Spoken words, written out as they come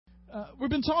we've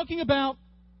been talking about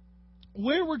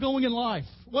where we're going in life,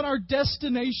 what our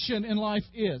destination in life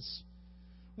is.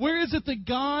 Where is it that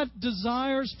God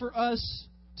desires for us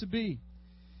to be?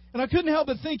 And I couldn't help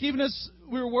but think, even as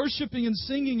we were worshiping and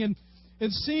singing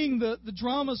and seeing the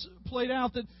dramas played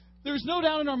out, that there's no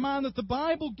doubt in our mind that the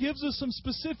Bible gives us some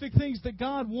specific things that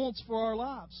God wants for our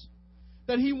lives.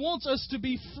 That He wants us to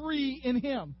be free in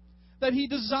Him. That He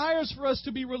desires for us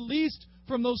to be released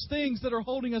from those things that are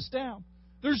holding us down.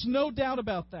 There's no doubt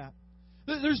about that.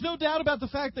 There's no doubt about the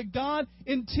fact that God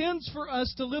intends for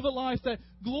us to live a life that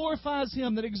glorifies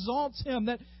Him, that exalts Him,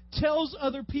 that tells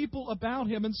other people about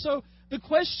Him. And so the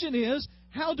question is,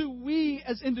 how do we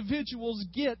as individuals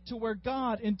get to where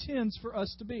God intends for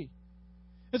us to be?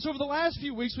 And so over the last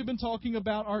few weeks, we've been talking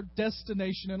about our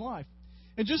destination in life.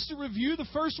 And just to review, the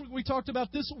first week we talked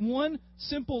about this one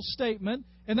simple statement,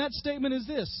 and that statement is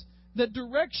this, that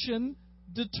direction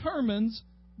determines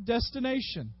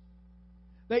destination.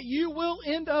 That you will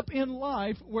end up in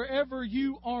life wherever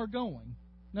you are going.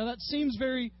 Now that seems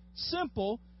very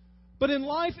simple, but in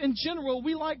life in general,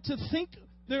 we like to think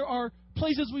there are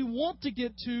places we want to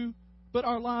get to, but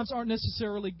our lives aren't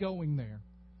necessarily going there.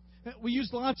 We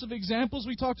used lots of examples.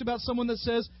 We talked about someone that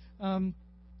says,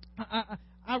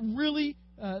 I really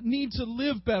need to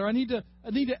live better. I need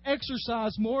to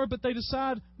exercise more, but they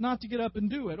decide not to get up and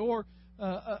do it. Or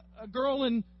a girl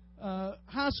in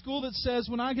high school that says,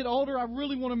 when I get older, I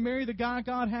really want to marry the guy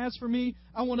God has for me.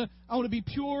 I want to be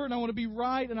pure and I want to be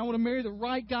right and I want to marry the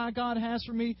right guy God has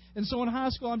for me. And so in high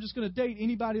school, I'm just going to date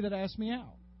anybody that asks me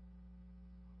out.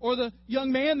 Or the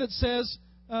young man that says,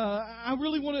 I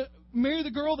really want to marry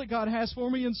the girl that God has for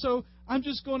me, and so I'm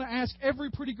just going to ask every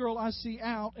pretty girl I see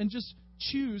out and just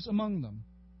choose among them.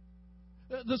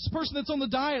 This person that's on the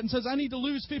diet and says, I need to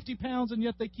lose 50 pounds, and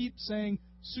yet they keep saying,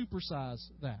 supersize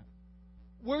that.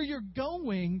 Where you're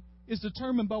going is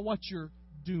determined by what you're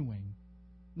doing,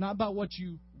 not by what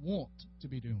you want to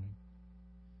be doing.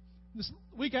 This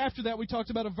week after that, we talked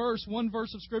about one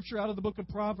verse of Scripture out of the book of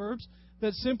Proverbs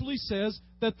that simply says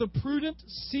that the prudent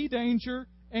see danger,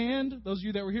 and those of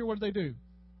you that were here, what did they do?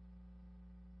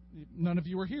 None of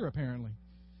you were here, apparently.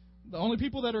 The only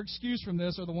people that are excused from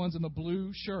this are the ones in the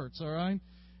blue shirts, all right?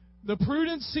 The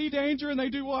prudent see danger, and they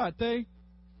do what? They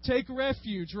take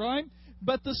refuge, right?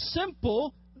 But the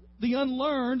simple, the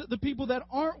unlearned, the people that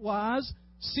aren't wise,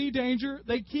 see danger,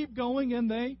 they keep going, and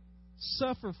they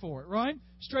suffer for it, right?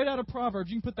 Straight out of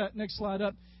Proverbs. You can put that next slide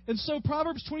up. And so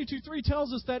Proverbs 22:3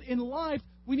 tells us that in life,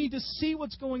 we need to see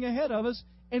what's going ahead of us,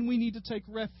 and we need to take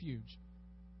refuge.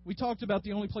 We talked about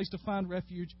the only place to find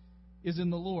refuge is in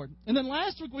the Lord. And then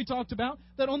last week we talked about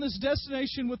that on this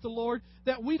destination with the Lord,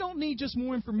 that we don't need just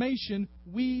more information,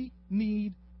 we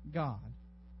need God.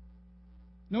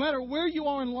 No matter where you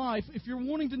are in life, if you're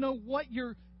wanting to know what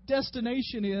your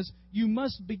destination is, you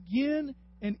must begin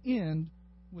and end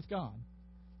with God.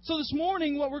 So this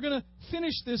morning, what we're going to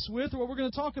finish this with, or what we're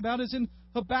going to talk about, is in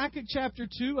Habakkuk chapter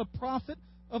 2, a prophet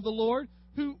of the Lord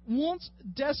who wants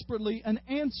desperately an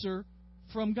answer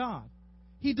from God.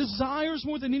 He desires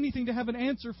more than anything to have an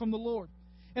answer from the Lord.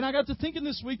 And I got to thinking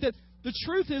this week that the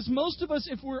truth is, most of us,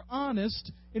 if we're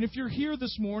honest, and if you're here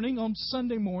this morning on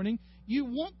Sunday morning, you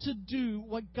want to do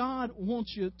what God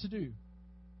wants you to do.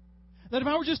 That if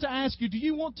I were just to ask you, do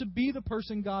you want to be the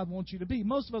person God wants you to be?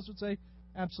 Most of us would say,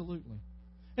 absolutely.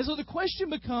 And so the question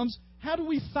becomes, how do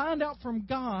we find out from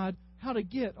God how to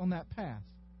get on that path?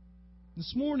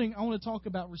 This morning, I want to talk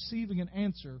about receiving an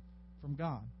answer from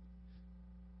God.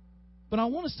 But I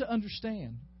want us to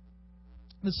understand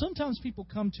that sometimes people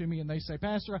come to me and they say,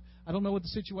 Pastor, I don't know what the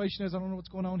situation is. I don't know what's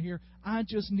going on here. I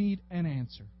just need an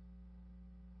answer.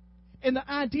 And the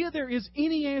idea there is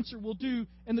any answer will do.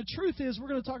 And the truth is, we're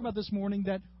going to talk about this morning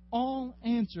that all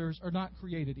answers are not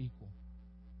created equal.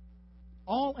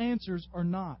 All answers are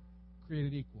not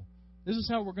created equal. This is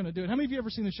how we're going to do it. How many of you ever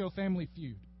seen the show Family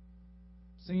Feud?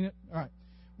 Seen it? All right.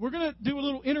 We're going to do a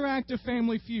little interactive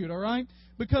Family Feud, all right?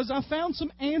 Because I found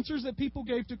some answers that people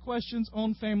gave to questions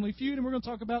on Family Feud, and we're going to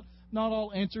talk about not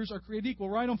all answers are created equal,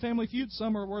 right? On Family Feud,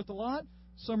 some are worth a lot,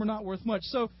 some are not worth much.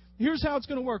 So here's how it's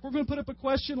going to work. We're going to put up a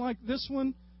question like this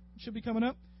one. Should be coming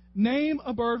up. Name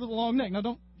a bird with a long neck. Now,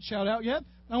 don't shout out yet.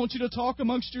 I want you to talk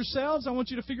amongst yourselves. I want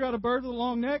you to figure out a bird with a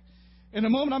long neck. In a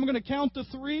moment, I'm going to count to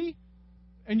 3,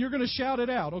 and you're going to shout it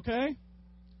out, okay?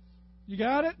 You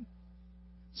got it?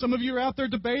 Some of you are out there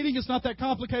debating. It's not that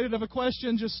complicated of a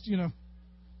question. Just,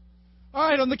 All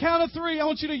right, on the count of 3, I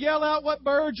want you to yell out what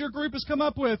bird your group has come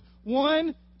up with.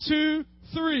 1, 2,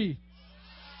 3.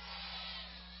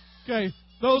 Okay,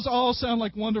 those all sound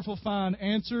like wonderful, fine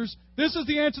answers. This is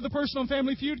the answer the person on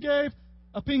Family Feud gave.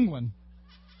 A penguin.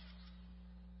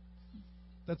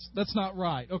 That's not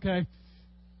right, okay?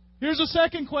 Here's a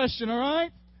second question, all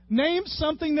right? Name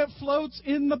something that floats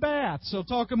in the bath. So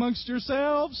talk amongst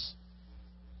yourselves.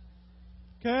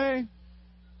 Okay?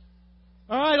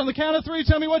 All right, on the count of 3,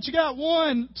 tell me what you got.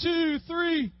 1, 2,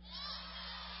 3.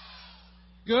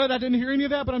 Good. I didn't hear any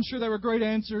of that, but I'm sure they were great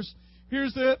answers.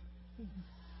 Here's it.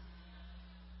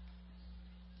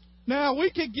 Now,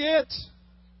 we could get...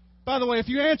 By the way, if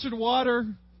you answered water,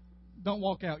 don't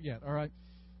walk out yet, all right?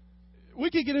 We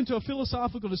could get into a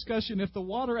philosophical discussion if the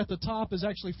water at the top is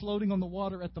actually floating on the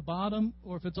water at the bottom,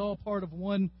 or if it's all part of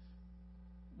one.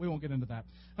 We won't get into that.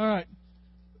 All right.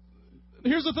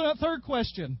 Here's the third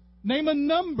question. Name a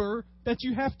number that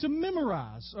you have to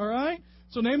memorize, all right?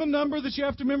 So name a number that you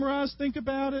have to memorize. Think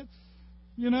about it.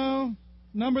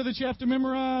 Number that you have to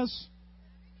memorize.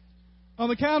 On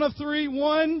the count of 3,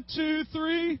 1, 2,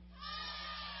 3.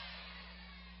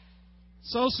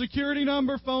 Social Security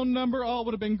number, phone number, all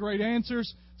would have been great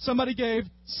answers. Somebody gave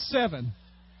 7.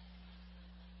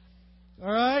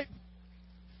 All right?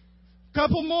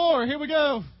 Couple more. Here we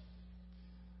go.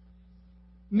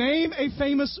 Name a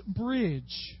famous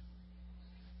bridge.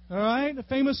 All right? A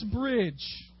famous bridge.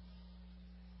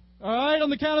 All right? On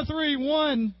the count of 3.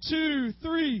 1, 2,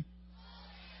 3.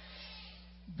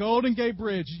 Golden Gate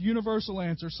Bridge. Universal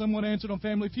answer. Someone answered on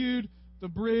Family Feud. The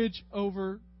bridge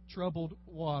over troubled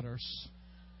waters.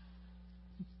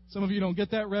 Some of you don't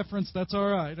get that reference. That's all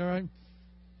right. All right.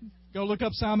 Go look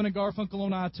up Simon and Garfunkel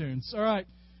on iTunes. All right.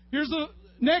 Here's the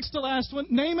next to last one.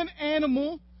 Name an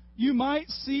animal you might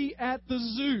see at the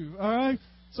zoo. All right.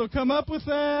 So come up with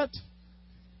that.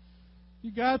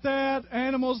 You got that?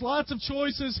 Animals. Lots of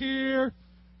choices here.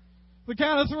 The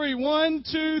count of 3. 1,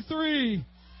 2, 3.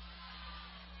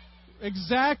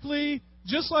 Exactly.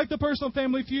 Just like the person on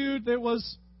Family Feud, there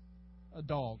was a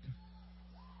dog.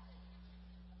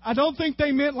 I don't think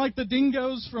they meant like the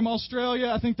dingoes from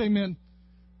Australia. I think they meant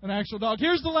an actual dog.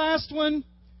 Here's the last one.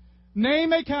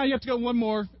 Name a kind. You have to go one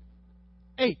more.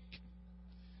 Ache.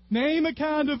 Name a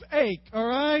kind of ache. All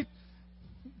right?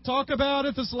 Talk about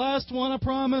it. This last one, I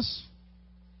promise.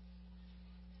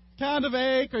 Kind of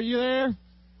ache. Are you there?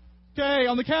 Okay.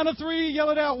 On the count of 3,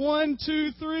 yell it out. 1,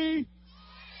 2, 3.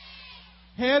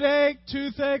 Headache,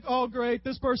 toothache. All great.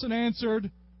 This person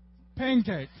answered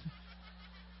pancake.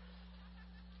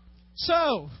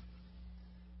 So,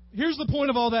 here's the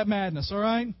point of all that madness, all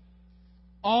right?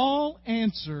 All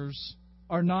answers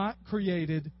are not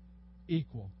created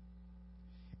equal.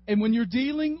 And when you're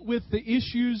dealing with the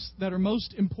issues that are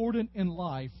most important in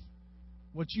life,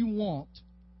 what you want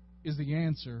is the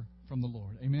answer from the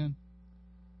Lord. Amen?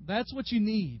 That's what you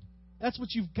need. That's what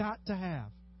you've got to have.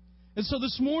 And so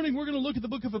this morning we're going to look at the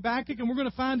book of Habakkuk and we're going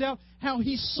to find out how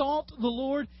he sought the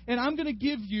Lord. And I'm going to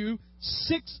give you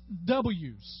 6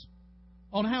 W's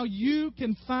on how you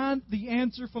can find the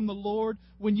answer from the Lord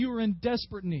when you are in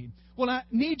desperate need. What I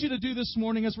need you to do this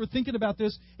morning as we're thinking about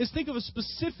this is think of a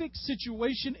specific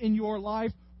situation in your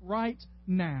life right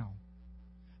now.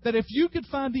 That if you could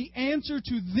find the answer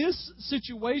to this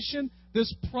situation,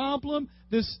 this problem,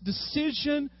 this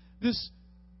decision, this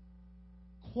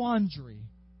quandary,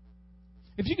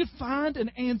 if you could find an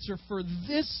answer for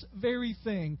this very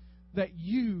thing, that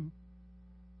you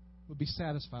would be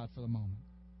satisfied for the moment.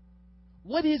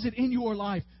 What is it in your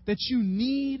life that you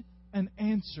need an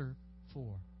answer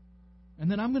for? And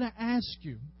then I'm going to ask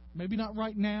you, maybe not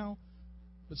right now,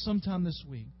 but sometime this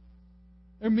week.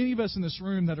 There are many of us in this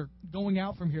room that are going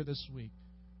out from here this week.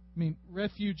 I mean,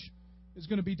 Refuge is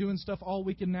going to be doing stuff all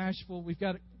week in Nashville. We've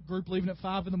got a group leaving at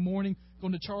 5 in the morning,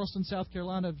 going to Charleston, South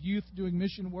Carolina, of youth doing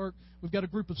mission work. We've got a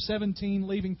group of 17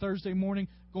 leaving Thursday morning,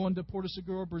 going to Porto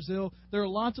Seguro, Brazil. There are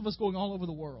lots of us going all over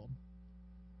the world.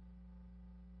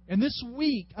 And this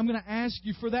week, I'm going to ask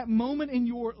you for that moment in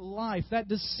your life, that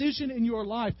decision in your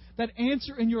life, that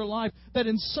answer in your life, that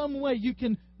in some way you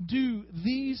can do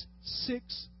these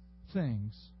 6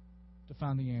 things to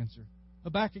find the answer.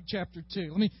 Habakkuk chapter 2.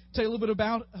 Let me tell you a little bit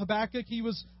about Habakkuk. He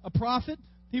was a prophet.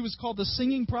 He was called the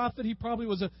singing prophet. He probably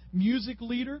was a music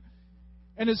leader.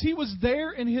 And as he was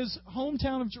there in his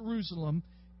hometown of Jerusalem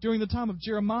during the time of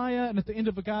Jeremiah and at the end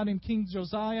of a guy named King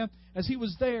Josiah, as he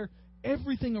was there,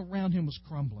 everything around him was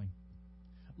crumbling.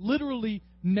 Literally,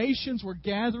 nations were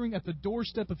gathering at the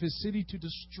doorstep of his city to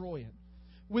destroy it.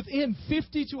 Within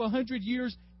 50 to 100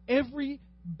 years, every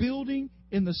building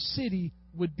in the city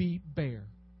would be bare.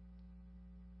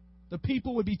 The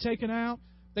people would be taken out.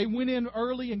 They went in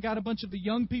early and got a bunch of the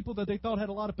young people that they thought had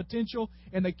a lot of potential,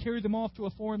 and they carried them off to a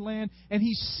foreign land. And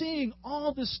he's seeing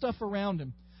all this stuff around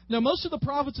him. Now, most of the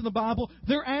prophets in the Bible,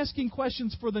 they're asking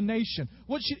questions for the nation.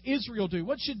 What should Israel do?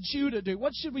 What should Judah do?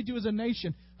 What should we do as a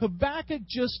nation? Habakkuk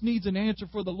just needs an answer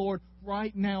for the Lord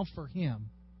right now for him.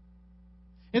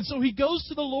 And so he goes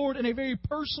to the Lord in a very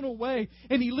personal way,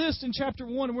 and he lists in chapter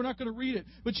 1, and we're not going to read it,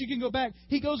 but you can go back.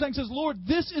 He goes back and says, Lord,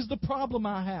 this is the problem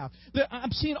I have.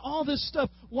 I'm seeing all this stuff.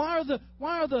 Why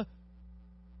are the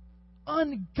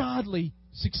ungodly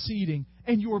succeeding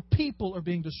and your people are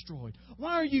being destroyed?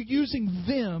 Why are you using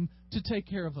them to take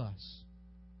care of us?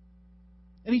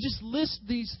 And he just lists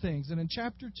these things. And in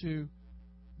chapter 2,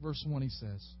 verse 1, he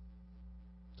says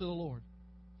to the Lord,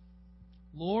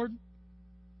 Lord,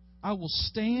 I will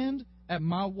stand at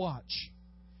my watch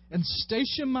and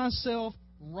station myself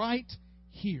right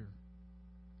here.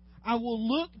 I will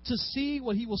look to see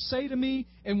what he will say to me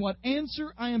and what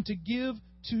answer I am to give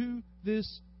to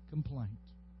this complaint.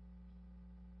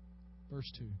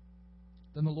 Verse 2.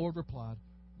 Then the Lord replied,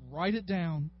 write it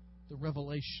down, the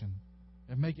revelation,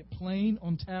 and make it plain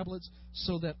on tablets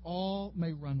so that all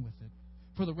may run with it.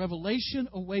 For the revelation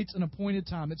awaits an appointed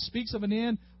time. It speaks of an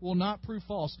end, will not prove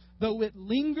false. Though it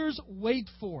lingers, wait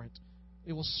for it.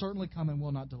 It will certainly come and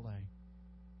will not delay.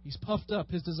 He's puffed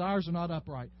up. His desires are not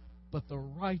upright. But the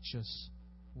righteous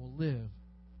will live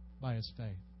by his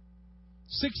faith.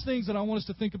 6 things that I want us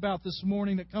to think about this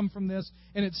morning that come from this.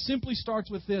 And it simply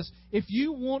starts with this. If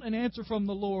you want an answer from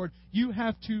the Lord, you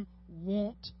have to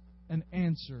want an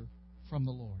answer from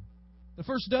the Lord. The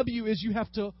first W is you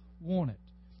have to want it.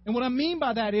 And what I mean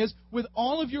by that is, with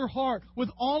all of your heart, with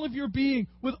all of your being,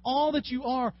 with all that you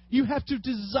are, you have to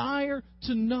desire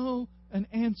to know an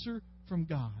answer from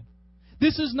God.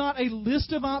 This is not a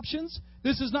list of options.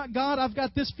 This is not, God, I've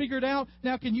got this figured out.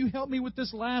 Now can you help me with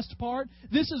this last part?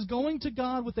 This is going to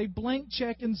God with a blank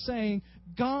check and saying,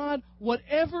 God,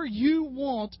 whatever you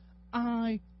want,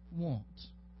 I want.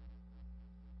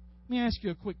 Let me ask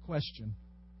you a quick question.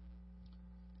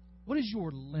 What is your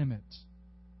limit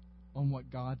on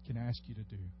what God can ask you to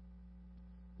do?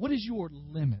 What is your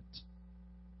limit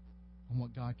on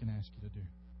what God can ask you to do?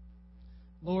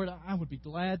 Lord, I would be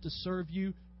glad to serve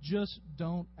you. Just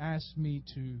don't ask me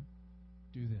to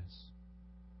do this.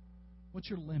 What's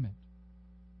your limit?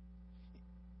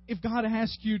 If God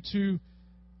asks you to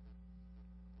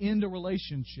end a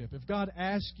relationship, if God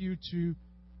asks you to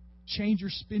change your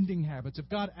spending habits, if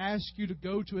God asks you to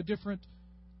go to a different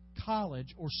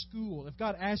college or school, if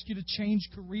God asks you to change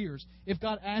careers, if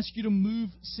God asks you to move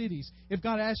cities, if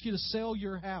God asks you to sell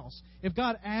your house, if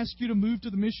God asks you to move to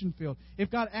the mission field,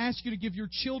 if God asks you to give your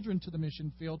children to the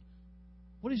mission field,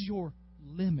 what is your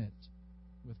limit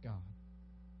with God?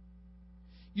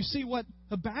 You see, what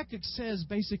Habakkuk says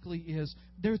basically is,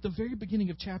 there at the very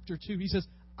beginning of chapter 2, he says,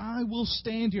 I will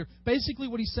stand here. Basically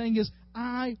what he's saying is,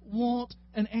 I want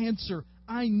an answer.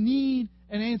 I need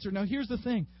an answer. Now here's the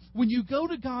thing. When you go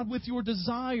to God with your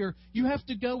desire, you have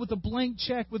to go with a blank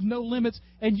check with no limits,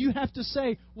 and you have to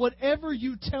say, whatever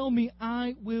you tell me,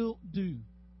 I will do.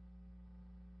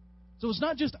 So it's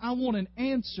not just I want an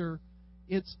answer,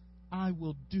 it's I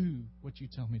will do what you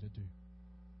tell me to do.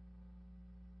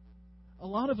 A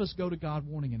lot of us go to God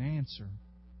wanting an answer,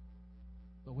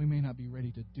 but we may not be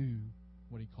ready to do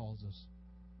what He calls us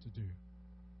to do.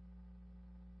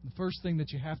 The first thing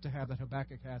that you have to have, that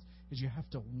Habakkuk has, is you have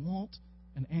to want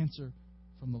an answer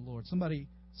from the Lord. Somebody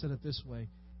said it this way: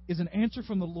 is an answer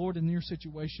from the Lord in your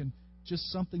situation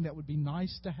just something that would be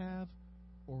nice to have,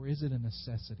 or is it a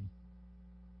necessity?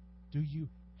 Do you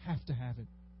have to have it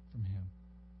from Him?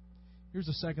 Here's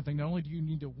the second thing. Not only do you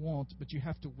need to want, but you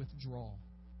have to withdraw.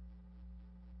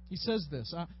 He says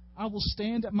this, I will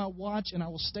stand at my watch and I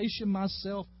will station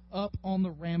myself up on the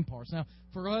ramparts. Now,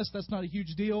 for us, that's not a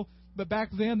huge deal, but back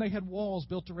then they had walls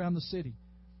built around the city.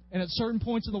 And at certain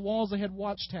points in the walls, they had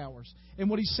watchtowers. And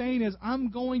what he's saying is,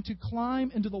 I'm going to climb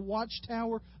into the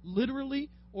watchtower, literally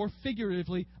or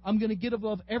figuratively. I'm going to get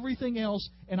above everything else,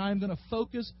 and I'm going to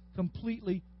focus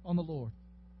completely on the Lord.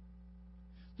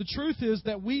 The truth is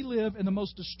that we live in the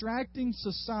most distracting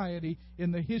society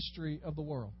in the history of the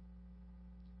world.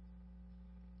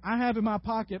 I have in my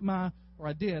pocket I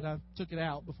took it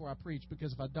out before I preached,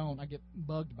 because if I don't, I get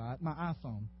bugged by it, my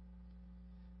iPhone.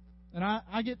 And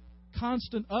I get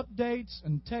constant updates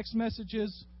and text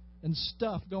messages and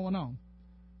stuff going on.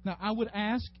 Now, I would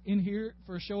ask in here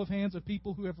for a show of hands of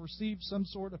people who have received some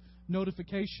sort of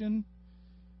notification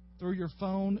through your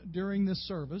phone during this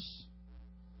service.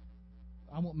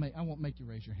 I won't make you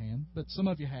raise your hand, but some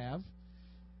of you have.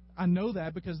 I know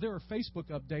that because there are Facebook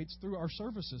updates through our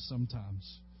services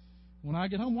sometimes. When I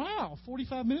get home,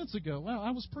 45 minutes ago,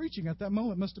 I was preaching at that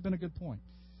moment. Must have been a good point.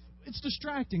 It's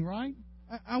distracting, right?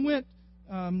 I went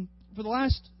for the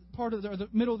last part of the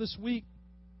middle of this week.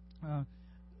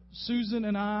 Susan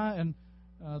and I and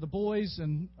the boys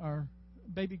and our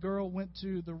baby girl went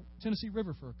to the Tennessee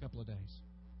River for a couple of days.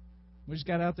 We just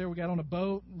got out there. We got on a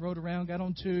boat, rode around, got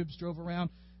on tubes, drove around,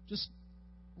 just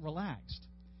relaxed.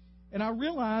 And I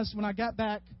realized when I got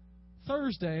back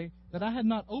Thursday that I had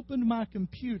not opened my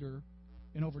computer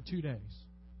in over 2 days.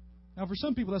 Now, for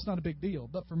some people, that's not a big deal.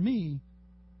 But for me,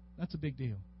 that's a big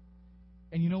deal.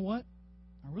 And you know what?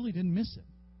 I really didn't miss it.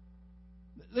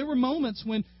 There were moments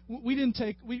when we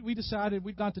decided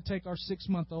we'd not to take our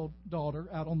 6-month-old daughter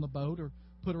out on the boat or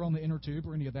put her on the inner tube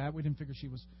or any of that. We didn't figure she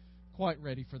was quite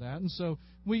ready for that. And so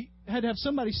we had to have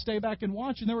somebody stay back and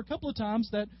watch. And there were a couple of times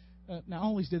that, now I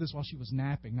always did this while she was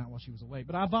napping, not while she was awake,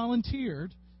 but I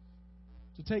volunteered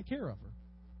to take care of her.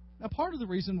 Now, part of the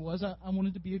reason was I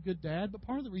wanted to be a good dad, but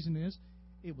part of the reason is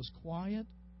it was quiet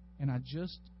and I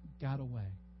just got away.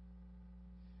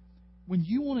 When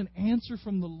you want an answer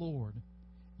from the Lord,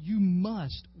 you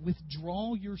must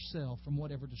withdraw yourself from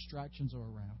whatever distractions are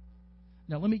around.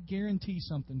 Now, let me guarantee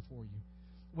something for you.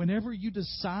 Whenever you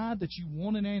decide that you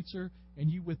want an answer and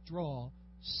you withdraw,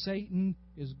 Satan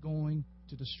is going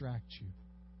to distract you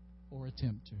or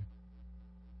attempt to.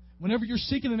 Whenever you're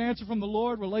seeking an answer from the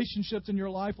Lord, relationships in your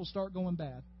life will start going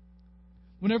bad.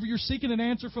 Whenever you're seeking an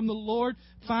answer from the Lord,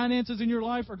 finances in your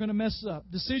life are going to mess up.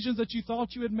 Decisions that you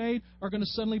thought you had made are going to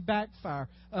suddenly backfire.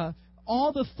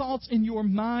 All the thoughts in your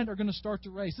mind are going to start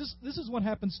to race. This is what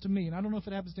happens to me, and I don't know if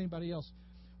it happens to anybody else.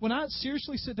 When I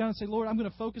seriously sit down and say, Lord, I'm going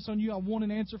to focus on you, I want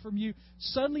an answer from you,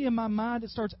 suddenly in my mind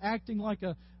it starts acting like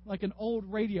an old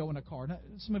radio in a car. Now,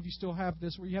 some of you still have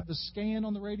this where you have the scan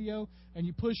on the radio and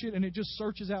you push it and it just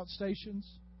searches out stations.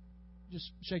 Just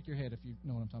shake your head if you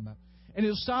know what I'm talking about. And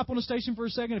it'll stop on a station for a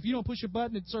second. If you don't push a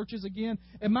button, it searches again.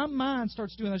 And my mind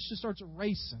starts doing that. It just starts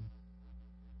racing.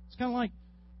 It's kind of like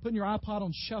putting your iPod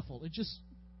on shuffle. It just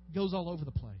goes all over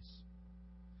the place.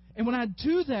 And when I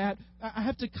do that, I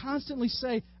have to constantly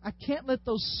say, I can't let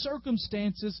those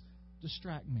circumstances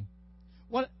distract me.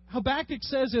 What Habakkuk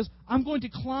says is, I'm going to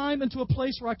climb into a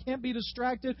place where I can't be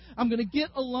distracted. I'm going to get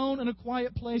alone in a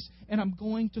quiet place, and I'm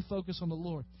going to focus on the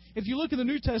Lord. If you look in the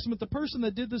New Testament, the person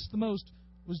that did this the most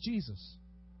was Jesus.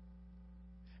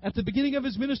 At the beginning of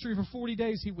his ministry for 40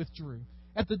 days, he withdrew.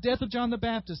 At the death of John the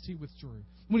Baptist, he withdrew.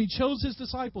 When he chose his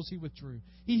disciples, he withdrew.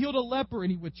 He healed a leper,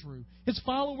 and he withdrew. His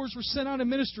followers were sent out in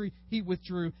ministry, he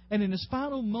withdrew. And in his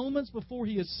final moments before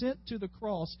he is sent to the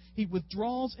cross, he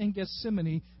withdraws in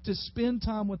Gethsemane to spend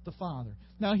time with the Father.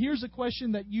 Now, here's a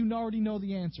question that you already know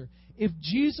the answer. If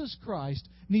Jesus Christ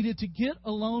needed to get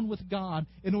alone with God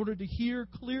in order to hear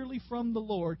clearly from the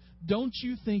Lord, don't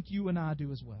you think you and I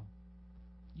do as well?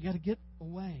 You got to get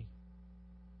away.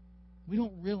 We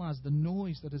don't realize the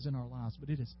noise that is in our lives, but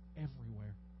it is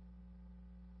everywhere.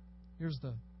 Here's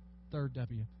the third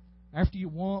W. After you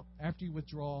want, after you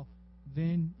withdraw,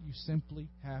 then you simply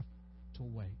have to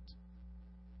wait.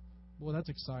 Boy, that's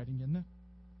exciting, isn't it?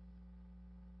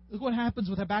 Look what happens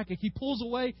with Habakkuk. He pulls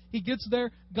away, he gets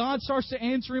there, God starts to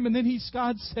answer him, and then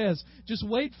God says, just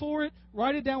wait for it,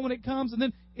 write it down when it comes, and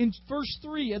then in verse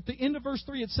 3, at the end of verse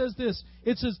 3, it says this.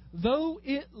 It says, though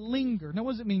it linger. Now,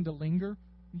 what does it mean to linger?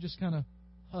 It just kind of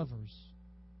hovers.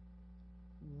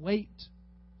 Wait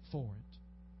for it.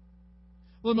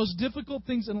 One of the most difficult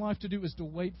things in life to do is to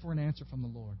wait for an answer from the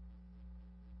Lord.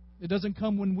 It doesn't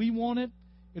come when we want it.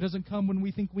 It doesn't come when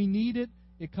we think we need it.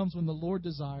 It comes when the Lord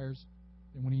desires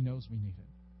and when He knows we need it.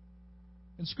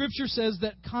 And Scripture says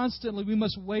that constantly we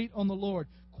must wait on the Lord.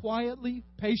 Quietly,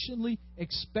 patiently,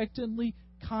 expectantly,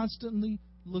 constantly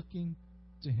looking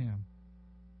to Him.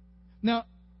 Now,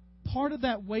 part of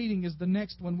that waiting is the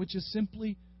next one, which is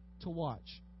simply to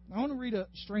watch. I want to read a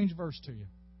strange verse to you.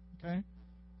 Okay?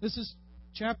 This is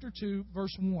chapter 2,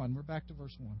 verse 1. We're back to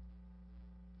verse 1.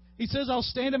 He says, I'll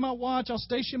stand in my watch, I'll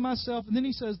station myself. And then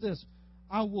he says this,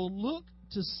 I will look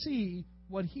to see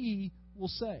what He will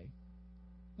say.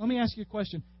 Let me ask you a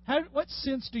question. What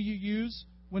sense do you use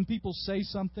when people say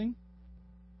something?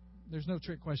 There's no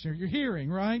trick question here. You're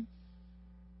hearing, right?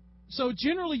 So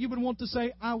generally you would want to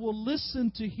say, I will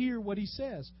listen to hear what he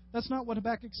says. That's not what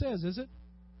Habakkuk says, is it?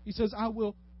 He says, I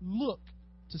will look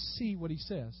to see what he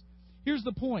says. Here's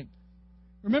the point.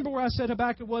 Remember where I said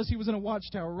Habakkuk was? He was in a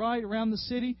watchtower, right, around the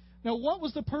city. Now, what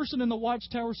was the person in the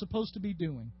watchtower supposed to be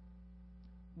doing?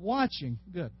 Watching.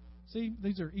 Good. See,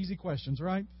 these are easy questions,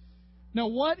 right? Now,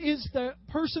 what is the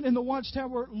person in the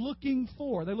watchtower looking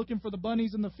for? They're looking for the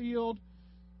bunnies in the field.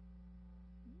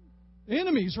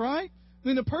 Enemies, right? I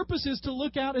mean, the purpose is to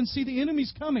look out and see the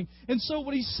enemies coming. And so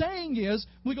what he's saying is,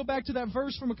 we go back to that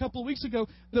verse from a couple of weeks ago,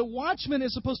 the watchman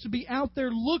is supposed to be out there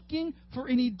looking for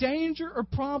any danger or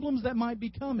problems that might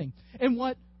be coming. And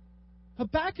what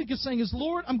Habakkuk is saying is,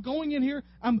 Lord, I'm going in here,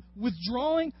 I'm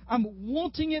withdrawing, I'm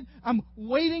wanting it, I'm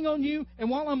waiting on you, and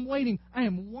while I'm waiting, I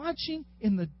am watching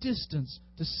in the distance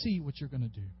to see what you're going to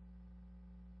do.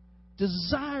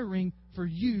 Desiring for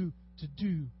you to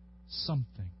do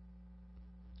something.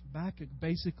 Habakkuk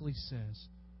basically says,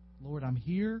 Lord, I'm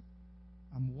here,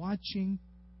 I'm watching,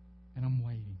 and I'm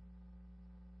waiting.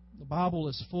 The Bible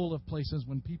is full of places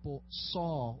when people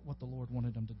saw what the Lord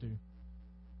wanted them to do.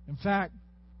 In fact,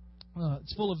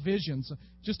 it's full of visions.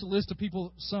 Just a list of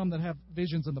people, some that have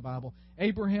visions in the Bible.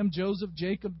 Abraham, Joseph,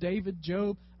 Jacob, David,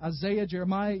 Job, Isaiah,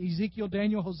 Jeremiah, Ezekiel,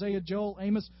 Daniel, Hosea, Joel,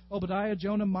 Amos, Obadiah,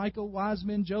 Jonah, Michael, wise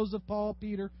men, Joseph, Paul,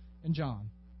 Peter, and John.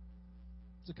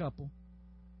 It's a couple.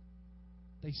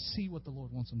 They see what the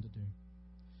Lord wants them to do.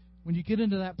 When you get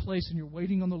into that place and you're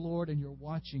waiting on the Lord and you're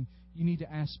watching, you need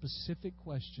to ask specific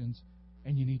questions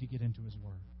and you need to get into His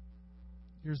Word.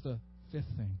 Here's the fifth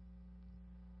thing.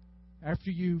 After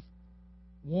you've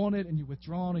wanted and you're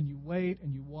withdrawn and you wait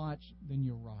and you watch, then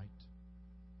you're right.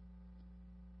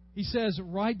 He says,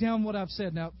 write down what I've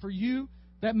said. Now, for you,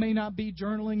 that may not be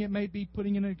journaling. It may be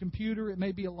putting it in a computer. It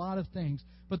may be a lot of things.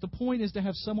 But the point is to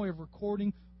have some way of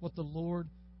recording what the Lord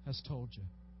has told you.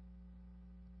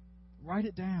 Write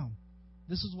it down.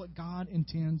 This is what God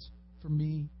intends for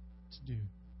me to do.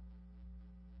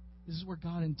 This is where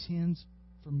God intends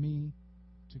for me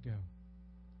to go.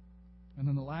 And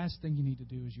then the last thing you need to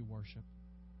do is you worship.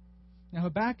 Now,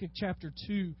 Habakkuk chapter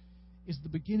 2 is the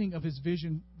beginning of his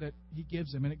vision that he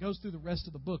gives him. And it goes through the rest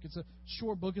of the book. It's a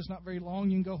short book. It's not very long.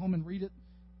 You can go home and read it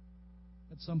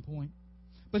at some point.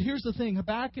 But here's the thing.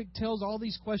 Habakkuk tells all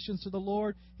these questions to the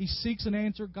Lord. He seeks an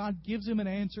answer. God gives him an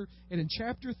answer. And in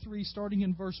chapter 3, starting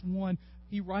in verse 1,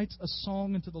 he writes a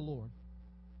song unto the Lord.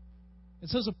 It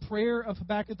says a prayer of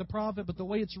Habakkuk the prophet, but the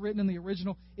way it's written in the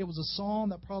original, it was a song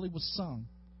that probably was sung.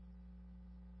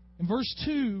 In verse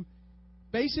 2,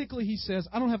 basically he says,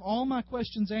 I don't have all my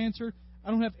questions answered.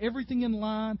 I don't have everything in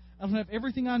line. I don't have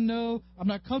everything I know. I'm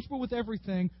not comfortable with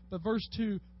everything. But verse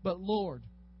 2, but Lord,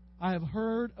 I have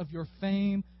heard of your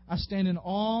fame. I stand in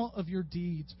awe of your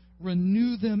deeds.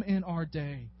 Renew them in our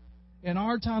day. In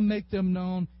our time, make them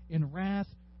known. In wrath,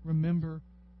 remember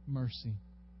mercy.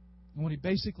 And what he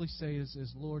basically says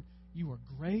is, Lord, you are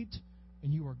great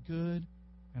and you are good,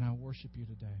 and I worship you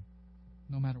today,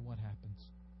 no matter what happens.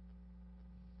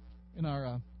 In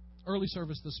our early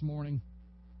service this morning,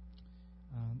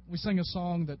 we sang a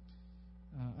song that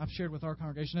I've shared with our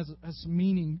congregation has some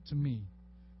meaning to me.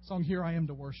 The song, Here I Am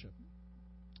to Worship.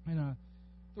 And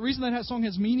the reason that song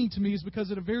has meaning to me is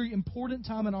because at a very important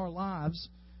time in our lives,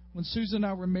 when Susan and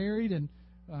I were married and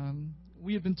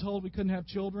we had been told we couldn't have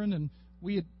children, and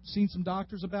we had seen some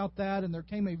doctors about that, and there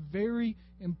came a very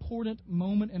important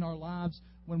moment in our lives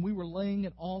when we were laying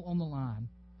it all on the line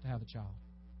to have a child.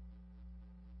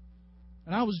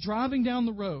 And I was driving down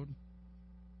the road,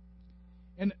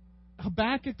 and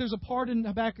Habakkuk, there's a part in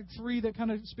Habakkuk 3 that kind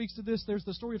of speaks to this. There's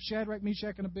the story of Shadrach,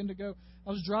 Meshach, and Abednego.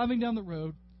 I was driving down the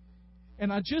road,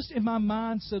 and I just in my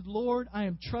mind said, Lord, I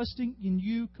am trusting in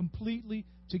you completely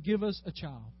to give us a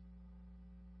child.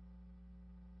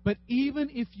 But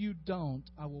even if you don't,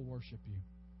 I will worship you.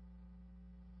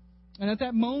 And at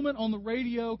that moment on the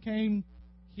radio came,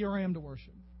 Here I Am to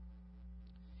Worship.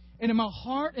 And in my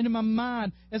heart and in my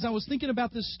mind, as I was thinking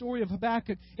about this story of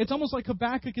Habakkuk, it's almost like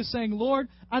Habakkuk is saying, Lord,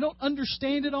 I don't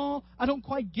understand it all. I don't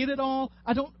quite get it all.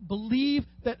 I don't believe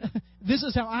that this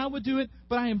is how I would do it,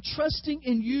 but I am trusting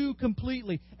in you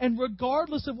completely. And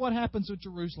regardless of what happens with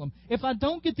Jerusalem, if I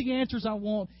don't get the answers I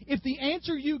want, if the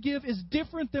answer you give is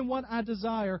different than what I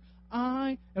desire,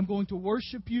 I am going to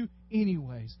worship you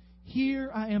anyways. Here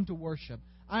I am to worship.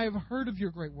 I have heard of your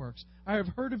great works. I have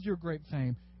heard of your great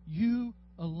fame. You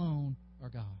alone are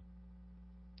God.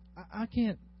 I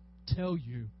can't tell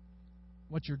you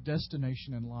what your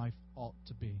destination in life ought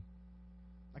to be.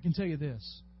 I can tell you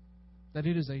this, that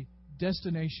it is a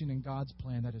destination in God's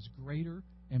plan that is greater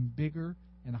and bigger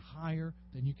and higher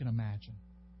than you can imagine.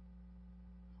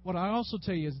 What I also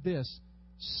tell you is this,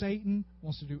 Satan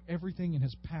wants to do everything in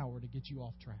his power to get you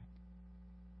off track.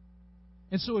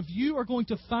 And so if you are going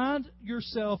to find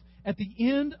yourself at the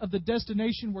end of the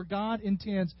destination where God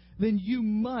intends, then you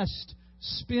must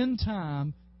spend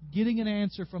time getting an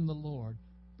answer from the Lord,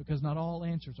 because not all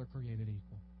answers are created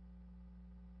equal.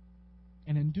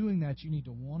 And in doing that, you need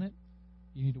to want it.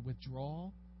 You need to withdraw.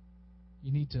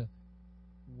 You need to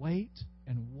wait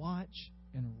and watch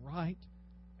and write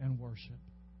and worship.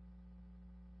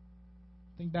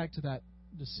 Think back to that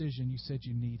decision you said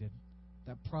you needed,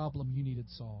 that problem you needed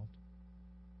solved.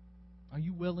 Are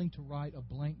you willing to write a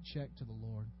blank check to the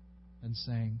Lord and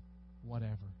saying,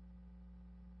 whatever,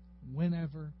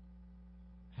 whenever,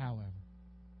 however?